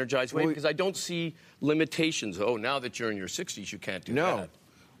great, energized way, because I don't see limitations. Oh, now that you're in your 60s, you can't do that.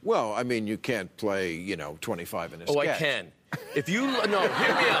 Well, I mean, you can't play, 25 in a sketch. Oh, I can. If you hear me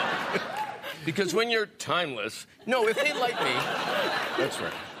out. Because when you're timeless, if they like me. That's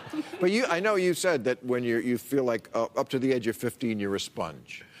right. But I know you said that when you feel like up to the age of 15, you're a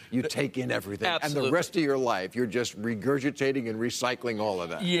sponge. You take in everything. Absolutely. And the rest of your life, you're just regurgitating and recycling all of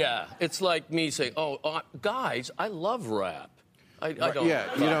that. Yeah. It's like me saying, guys, I love rap. I don't. Yeah,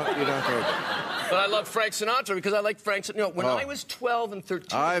 you don't hear that. But I love Frank Sinatra because I like Frank Sinatra. When I was 12 and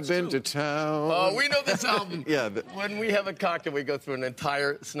 13. I've been to town. Oh, we know this album. Yeah. When we have a cocktail, we go through an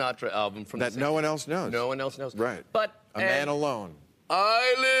entire Sinatra album from that no one else knows. No one else knows. Right. But A Man Alone.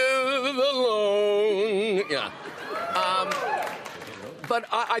 I live alone. Yeah. But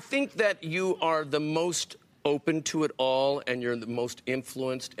I think that you are the most open to it all, and you're the most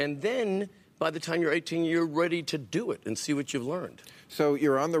influenced, and then by the time you're 18, you're ready to do it and see what you've learned. So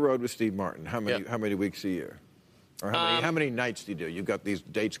you're on the road with Steve Martin. How many weeks a year? Or how many nights do you do? You've got these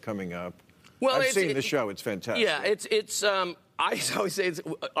dates coming up. Well, I've seen the show. It's fantastic. Yeah, it's I always say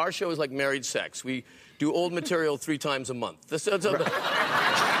our show is like married sex. We do old material 3 times a month.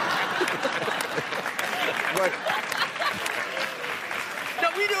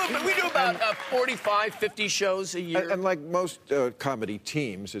 We do about 45, 50 shows a year. And like most comedy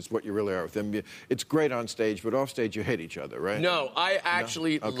teams, it's what you really are with them. It's great on stage, but off stage you hate each other, right? No, I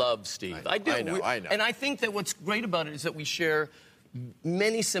actually love Steve. I do. I know. And I think that what's great about it is that we share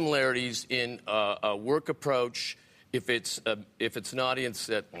many similarities in a work approach. If it's an audience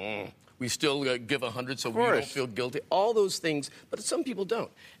that we still give 100 so we don't feel guilty. All those things, but some people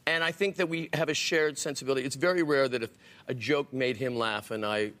don't. And I think that we have a shared sensibility. It's very rare that if a joke made him laugh and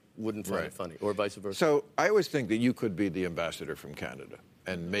I wouldn't find it funny, or vice versa. So I always think that you could be the ambassador from Canada,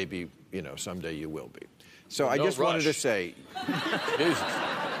 and maybe, someday you will be. So I just wanted to say, Jesus.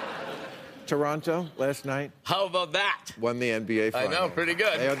 Toronto last night. How about that? Won the NBA final. I know, pretty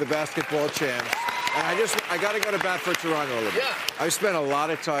good. They are the basketball champs. And I got to go to bat for Toronto a little bit. Yeah. I've spent a lot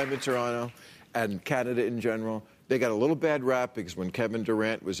of time in Toronto and Canada in general. They got a little bad rap because when Kevin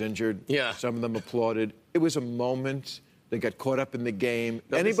Durant was injured, some of them applauded. It was a moment. They got caught up in the game.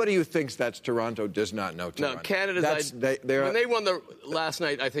 Anybody who thinks that's Toronto does not know Toronto. No, Canada's... when they won last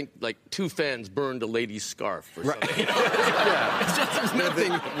night, I think, 2 fans burned a lady's scarf or something. Right. It's just, there's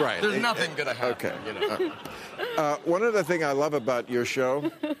nothing... There's nothing going to happen. Okay. One other thing I love about your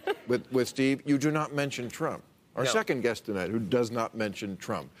show with Steve, you do not mention Trump. Our second guest tonight, who does not mention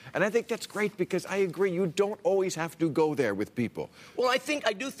Trump. And I think that's great because I agree, you don't always have to go there with people. Well, I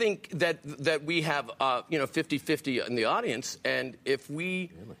do think that we have 50-50 in the audience, and if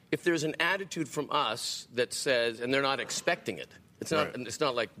there's an attitude from us that says, and they're not expecting it. It's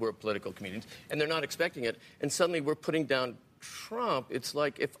not like we're political comedians, and they're not expecting it, and suddenly we're putting down Trump. It's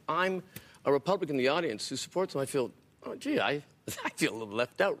like if I'm a Republican in the audience who supports him, I feel, oh, gee, I feel a little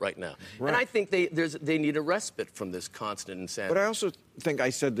left out right now. Right. And I think they need a respite from this constant insanity. But I also think I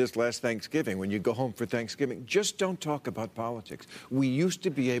said this last Thanksgiving, when you go home for Thanksgiving, just don't talk about politics. We used to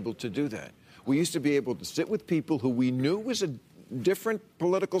be able to do that. We used to be able to sit with people who we knew was a different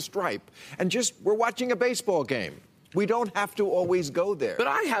political stripe, and we're watching a baseball game. We don't have to always go there. But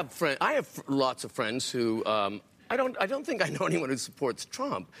I have lots of friends who... I don't think I know anyone who supports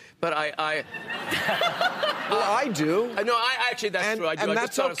Trump, but I well, I do. No, actually, that's true. I do. And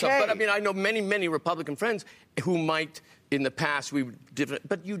that's okay. But I mean, I know many Republican friends who might, in the past, we were different.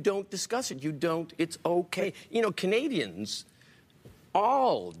 But you don't discuss it. You don't. It's okay. Canadians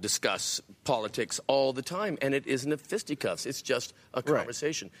all discuss politics all the time, and it isn't a fisticuffs. It's just a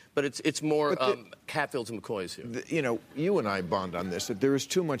conversation. But it's more Hatfields and McCoys here. You and I bond on this, that there is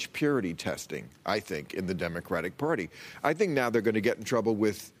too much purity testing, I think, in the Democratic Party. I think now they're going to get in trouble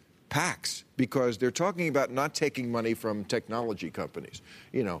with PACs because they're talking about not taking money from technology companies.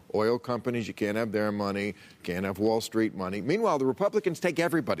 Oil companies, you can't have their money, can't have Wall Street money. Meanwhile, the Republicans take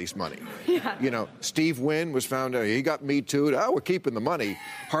everybody's money. Yeah. Steve Wynn was found out, he got Me Too'd. Oh, we're keeping the money.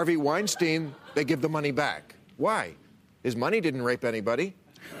 Harvey Weinstein, they give the money back. Why? His money didn't rape anybody.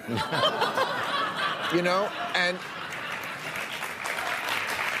 And...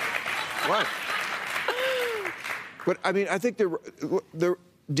 What? But, I think the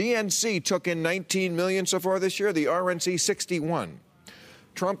DNC took in $19 million so far this year. The RNC, $61.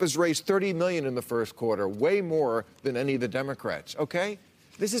 Trump has raised $30 million in the first quarter, way more than any of the Democrats. Okay?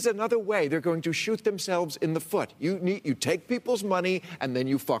 This is another way they're going to shoot themselves in the foot. You take people's money and then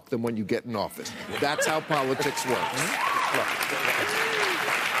you fuck them when you get in office. That's how politics works.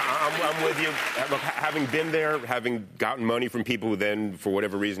 I'm with you. Look, having been there, having gotten money from people who then, for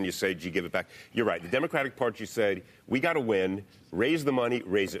whatever reason, you say, gee, give it back. You're right. The Democratic Party said, we got to win, raise the money,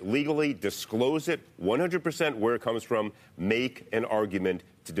 raise it legally, disclose it 100% where it comes from, make an argument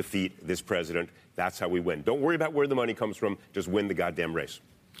to defeat this president. That's how we win. Don't worry about where the money comes from. Just win the goddamn race.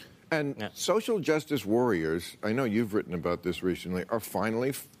 And social justice warriors, I know you've written about this recently, are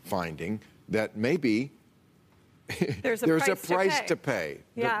finally finding that maybe... There's a price to pay.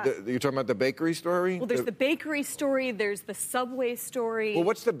 Yeah. You're talking about the bakery story? Well, there's the bakery story. There's the Subway story. Well,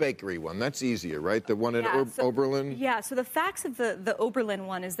 what's the bakery one? That's easier, right? The one at Oberlin? Yeah, so the facts of the Oberlin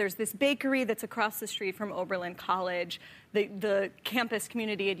one is there's this bakery that's across the street from Oberlin College. The campus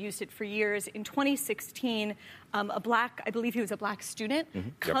community had used it for years. In 2016, I believe he was a black student,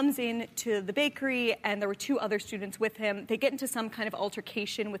 comes in to the bakery, and there were two other students with him. They get into some kind of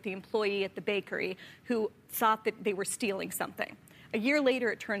altercation with the employee at the bakery who thought that they were stealing something. A year later,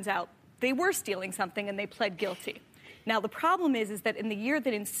 it turns out they were stealing something, and they pled guilty. Now, the problem is that in the year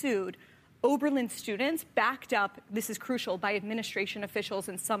that ensued, Oberlin students, backed up, this is crucial, by administration officials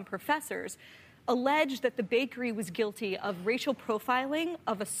and some professors, alleged that the bakery was guilty of racial profiling,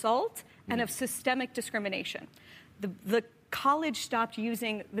 of assault, and of systemic discrimination. The college stopped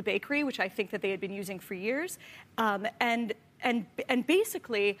using the bakery, which I think that they had been using for years, and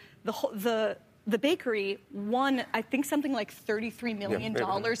basically the bakery won, I think, something like $33 million in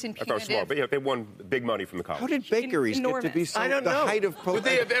punitive. I thought small, but they won big money from the college. How did bakeries get to be so the height of Would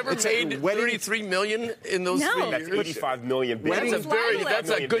they have ever made $33 million in those 3 years? That's $35 million.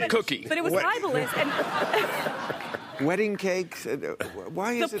 That's a good cookie. But it was libelous. Wedding cakes.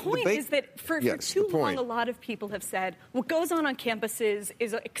 Why is the it point the is that for too long, a lot of people have said what goes on campuses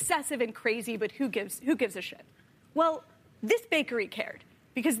is excessive and crazy, but who gives a shit? Well, this bakery cared.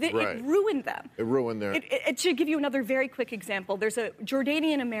 Because it ruined them. It ruined their... It should give you another very quick example. There's a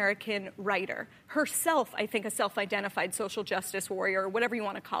Jordanian-American writer, herself, I think, a self-identified social justice warrior, or whatever you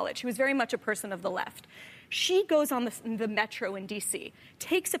want to call it. She was very much a person of the left. She goes on the metro in D.C.,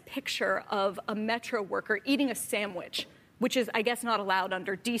 takes a picture of a metro worker eating a sandwich, which is, I guess, not allowed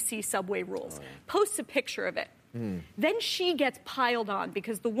under D.C. subway rules, posts a picture of it. Then she gets piled on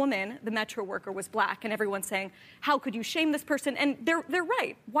because the woman, the metro worker, was black, and everyone's saying, how could you shame this person? And they're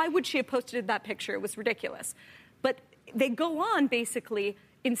right. Why would she have posted that picture? It was ridiculous. But they go on, basically,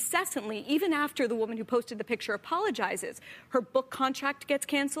 incessantly, even after the woman who posted the picture apologizes. Her book contract gets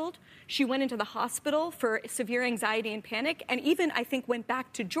canceled. She went into the hospital for severe anxiety and panic, and even, I think, went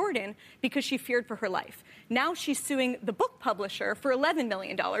back to Jordan because she feared for her life. Now she's suing the book publisher for $11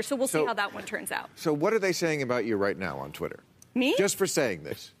 million, so we'll see how that one turns out. So what are they saying about you right now on Twitter? Me? Just for saying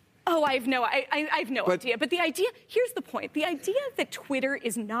this. Oh, I have no idea. But the idea, here's the point. The idea that Twitter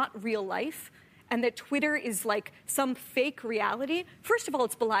is not real life and that Twitter is like some fake reality, first of all,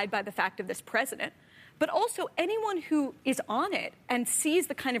 it's belied by the fact of this president. But also, anyone who is on it and sees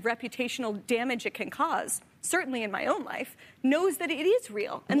the kind of reputational damage it can cause, certainly in my own life, knows that it is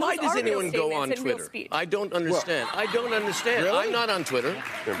real. And why does anyone go on Twitter? I don't understand. I don't understand. Really? I'm not on Twitter.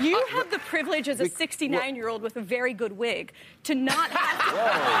 You have the privilege as a 69-year-old with a very good wig to not have to...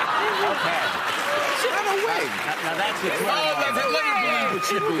 Now that's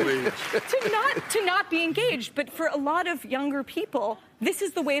to not be engaged. But for a lot of younger people, this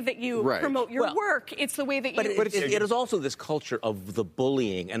is the way that you promote your work. It's the way that you... But it is also this culture of the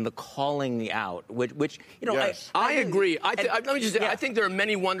bullying and the calling out, which you know... Yes. I agree. Let me just say, I think there are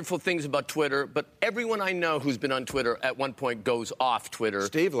many wonderful things about Twitter, but everyone I know who's been on Twitter at one point goes off Twitter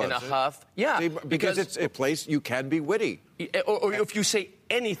Steve loves in a huff. Yeah. Steve, because it's a place you can be witty. Or if you say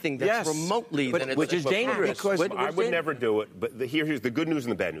anything that's remotely than it's which is dangerous. Because I would never do it. But here's the good news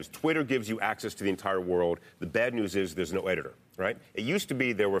and the bad news. Twitter gives you access to the entire world. The bad news is there's no editor, right? It used to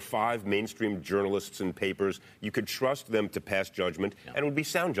be there were 5 mainstream journalists and papers. You could trust them to pass judgment, and it would be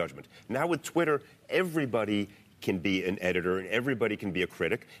sound judgment. Now with Twitter, everybody can be an editor and everybody can be a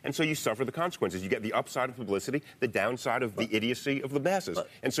critic, and so you suffer the consequences. You get the upside of publicity, the downside of the idiocy of the masses,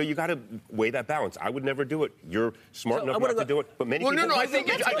 and so you got to weigh that balance. I would never do it. You're smart enough not to do it, but many people. No. I think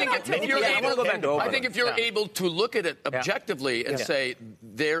if you're able to look at it objectively and say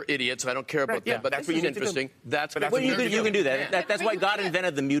they're idiots, I don't care about them, but that's this what is interesting. That's what you can do that. That's why God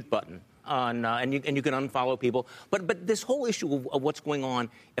invented the mute button. And you can unfollow people. But this whole issue of what's going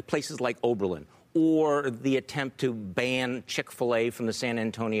on at places like Oberlin, or the attempt to ban Chick-fil-A from the San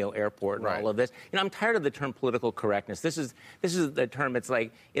Antonio airport and all of this. I'm tired of the term political correctness. This is the term. It's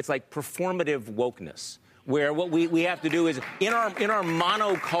like performative wokeness, where what we have to do is in our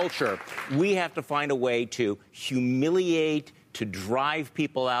monoculture, we have to find a way to humiliate, to drive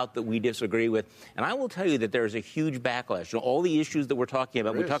people out that we disagree with. And I will tell you that there is a huge backlash. All the issues that we're talking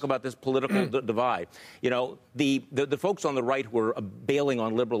about, we talk about this political divide. The folks on the right who are bailing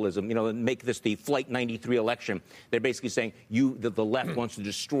on liberalism, and make this the Flight 93 election, they're basically saying the left wants to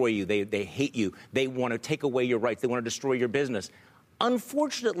destroy you. They hate you. They want to take away your rights. They want to destroy your business.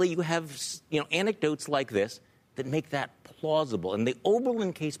 Unfortunately, you have anecdotes like this that make that plausible. And the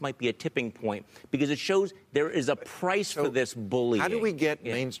Oberlin case might be a tipping point because it shows there is a price for this bullying. How do we get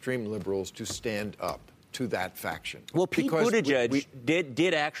mainstream liberals to stand up to that faction? Well, Pete Buttigieg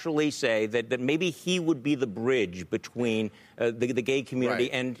did actually say that maybe he would be the bridge between the gay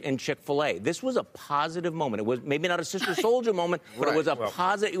community and Chick-fil-A. This was a positive moment. It was maybe not a Sister Soldier moment, but it was a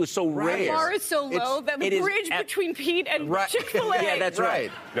positive. It was so rare. The bar is so low that the bridge between Pete and Chick-fil-A. Yeah, that's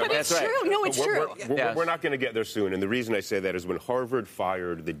right. But it's true. No, it's true. We're not going to get there soon. And the reason I say that is when Harvard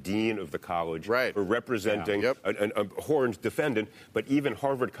fired the dean of the college for representing a Horn's defendant, but even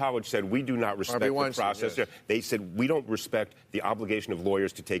Harvard College said, we do not respect the process. Yes. They said, we don't respect the obligation of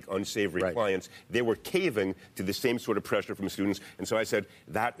lawyers to take unsavory clients. They were caving to the same sort of pressure from students. And so I said,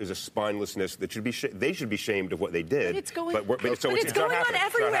 that is a spinelessness that should be they should be shamed of what they did. But it's going, it's going on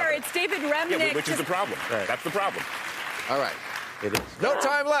everywhere. It's David Remnick. Which is the problem. Right. That's the problem. All right. It is. No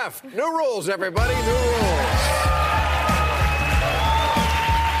time left. New rules, everybody. New rules.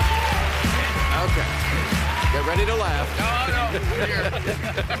 Okay. Get ready to laugh. No.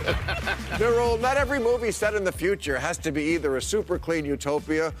 New rule, not every movie set in the future has to be either a super clean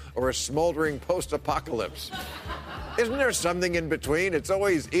utopia or a smoldering post-apocalypse. Isn't there something in between? It's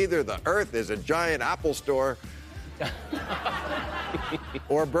always either the Earth is a giant Apple store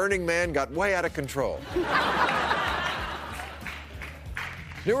or Burning Man got way out of control.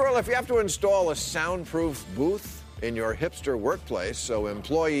 New rule, if you have to install a soundproof booth in your hipster workplace so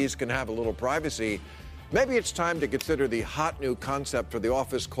employees can have a little privacy, maybe it's time to consider the hot new concept for the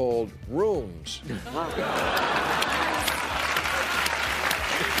office called rooms.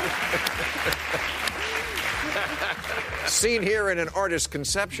 Seen here in an artist's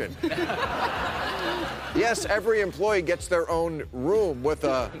conception. Yes, every employee gets their own room with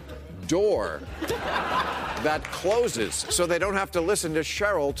a door that closes so they don't have to listen to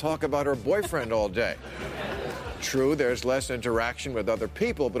Cheryl talk about her boyfriend all day. True, there's less interaction with other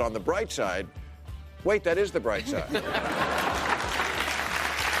people, but on the bright side, wait, that is the bright side.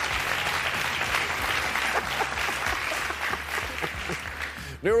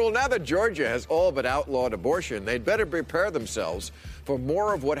 New rule, now that Georgia has all but outlawed abortion, they'd better prepare themselves for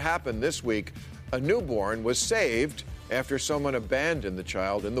more of what happened this week. A newborn was saved after someone abandoned the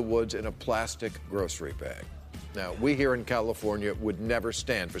child in the woods in a plastic grocery bag. Now, we here in California would never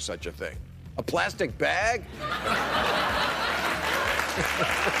stand for such a thing. A plastic bag?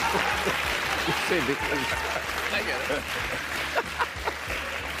 I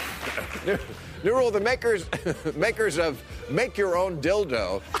get it. New rule, the makers of Make Your Own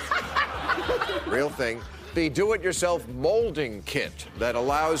Dildo, real thing, the do-it-yourself molding kit that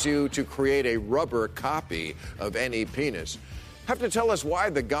allows you to create a rubber copy of any penis, have to tell us why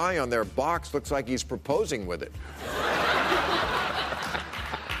the guy on their box looks like he's proposing with it.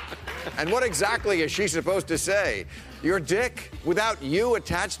 And what exactly is she supposed to say? Your dick without you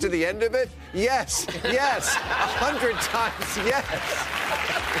attached to the end of it? Yes, yes, 100 times yes.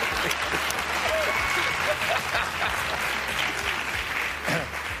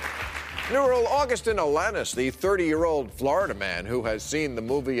 New rule, Augustin Alanis, the 30-year-old Florida man who has seen the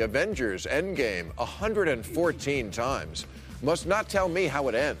movie Avengers Endgame 114 times, must not tell me how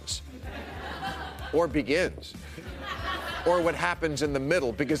it ends, or begins, or what happens in the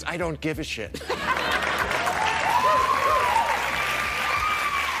middle, because I don't give a shit.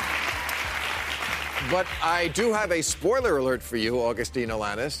 But I do have a spoiler alert for you, Augustine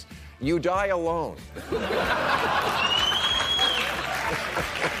Alanis. You die alone.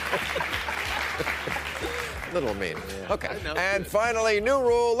 Little mean. Yeah. Okay. And finally, new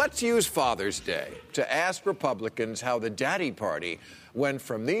rule. Let's use Father's Day to ask Republicans how the daddy party went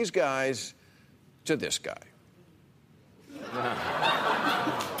from these guys to this guy.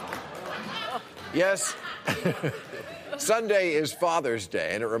 Yes. Sunday is Father's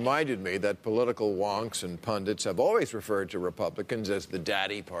Day, and it reminded me that political wonks and pundits have always referred to Republicans as the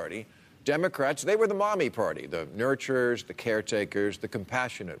daddy party. Democrats, they were the mommy party, the nurturers, the caretakers, the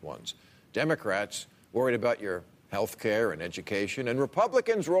compassionate ones. Democrats worried about your health care and education, and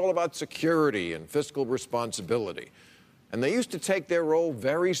Republicans were all about security and fiscal responsibility. And they used to take their role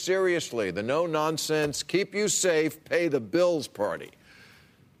very seriously, the no-nonsense, keep you safe, pay the bills party.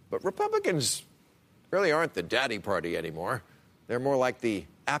 But Republicans really aren't the daddy party anymore. They're more like the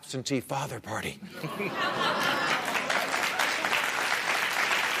absentee father party.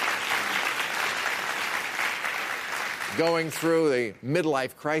 Going through the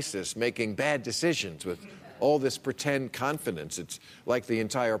midlife crisis, making bad decisions with all this pretend confidence. It's like the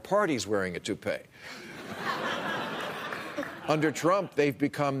entire party's wearing a toupee. Under Trump, they've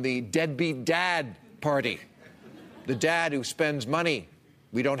become the deadbeat dad party. The dad who spends money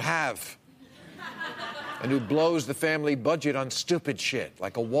we don't have and who blows the family budget on stupid shit,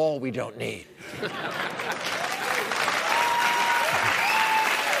 like a wall we don't need.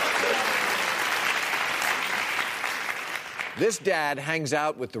 This dad hangs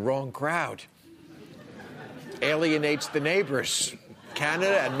out with the wrong crowd, alienates the neighbors.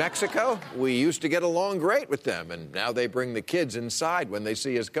 Canada and Mexico, we used to get along great with them, and now they bring the kids inside when they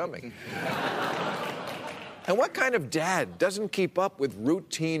see us coming. And what kind of dad doesn't keep up with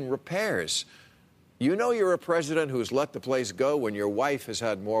routine repairs? You know you're a president who's let the place go when your wife has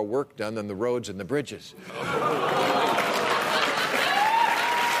had more work done than the roads and the bridges.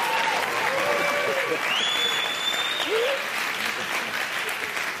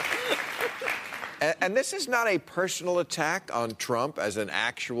 And this is not a personal attack on Trump as an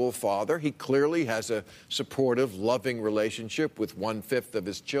actual father. He clearly has a supportive, loving relationship with 1/5 of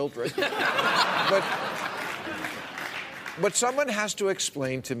his children. But someone has to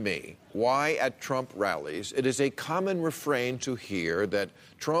explain to me why at Trump rallies it is a common refrain to hear that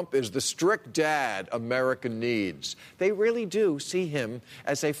Trump is the strict dad America needs. They really do see him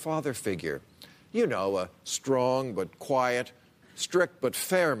as a father figure. You know, a strong but quiet, strict but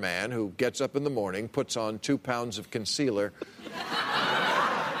fair man who gets up in the morning, puts on 2 pounds of concealer,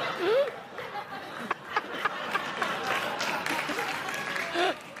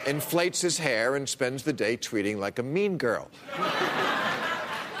 inflates his hair and spends the day tweeting like a mean girl.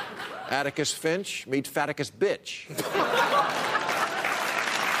 Atticus Finch, meet Faticus Bitch.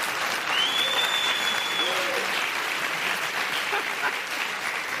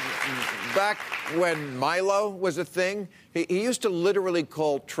 Back when Milo was a thing, he used to literally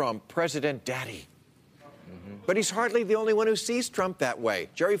call Trump President Daddy. But he's hardly the only one who sees Trump that way.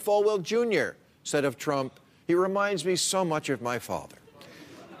 Jerry Falwell Jr. said of Trump, he reminds me so much of my father.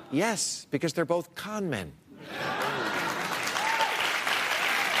 Yes, because they're both con men.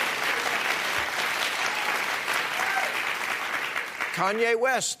 Kanye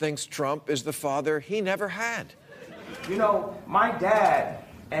West thinks Trump is the father he never had. You know, my dad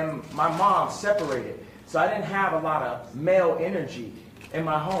and my mom separated, so I didn't have a lot of male energy in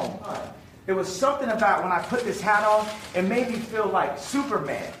my home. It was something about when I put this hat on, it made me feel like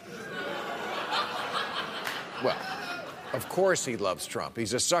Superman. Well, of course he loves Trump.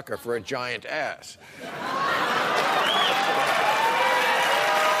 He's a sucker for a giant ass.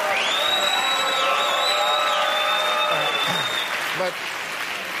 But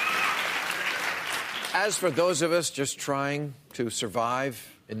as for those of us just trying to survive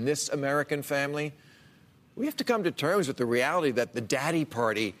in this American family, we have to come to terms with the reality that the daddy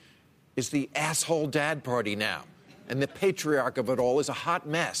party is the asshole dad party now. And the patriarch of it all is a hot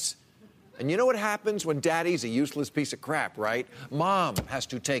mess. And you know what happens when daddy's a useless piece of crap, right? Mom has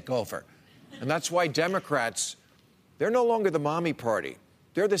to take over. And that's why Democrats, they're no longer the mommy party.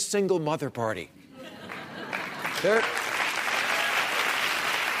 They're the single mother party.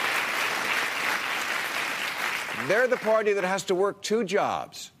 They're the party that has to work 2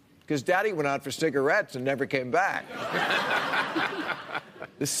 jobs because daddy went out for cigarettes and never came back.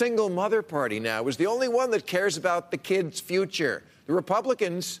 The single mother party now is the only one that cares about the kid's future. The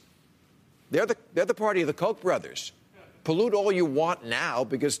Republicans, they're the party of the Koch brothers. Pollute all you want now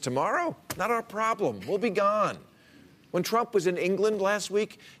because tomorrow, not our problem. We'll be gone. When Trump was in England last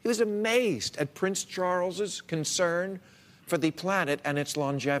week, he was amazed at Prince Charles's concern for the planet and its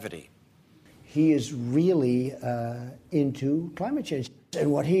longevity. he is really into climate change.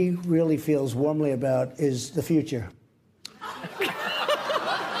 And what he really feels warmly about is the future.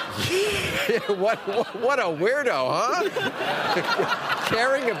 What a weirdo, huh?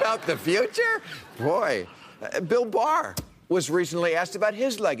 Caring about the future? Boy, Bill Barr was recently asked about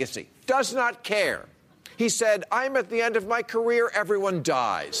his legacy. Does not care. He said, I'm at the end of my career, everyone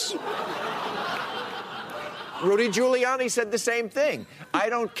dies. Rudy Giuliani said the same thing. I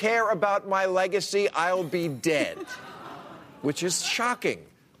don't care about my legacy, I'll be dead. Which is shocking.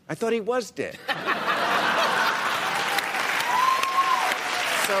 I thought he was dead.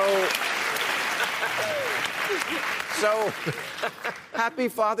 So, happy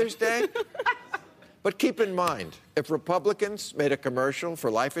Father's Day. But keep in mind, if Republicans made a commercial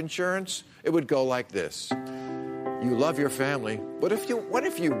for life insurance, it would go like this. You love your family, but what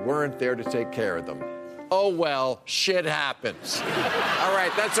if you weren't there to take care of them? Oh, well, shit happens. All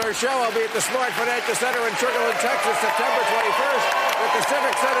right, that's our show. I'll be at the Smart Financial Center in Sugar Land, Texas, September 21st. At the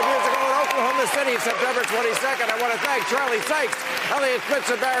Civic Center Musical in Oklahoma City, September 22nd. I want to thank Charlie Sykes, Elliot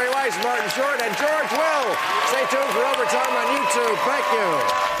Spitzer, Barry Weiss, Martin Short, and George Will. Stay tuned for Overtime on YouTube. Thank you.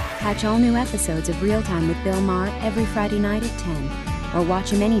 Catch all new episodes of Real Time with Bill Maher every Friday night at 10, or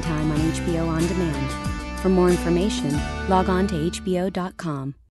watch him anytime on HBO On Demand. For more information, log on to HBO.com.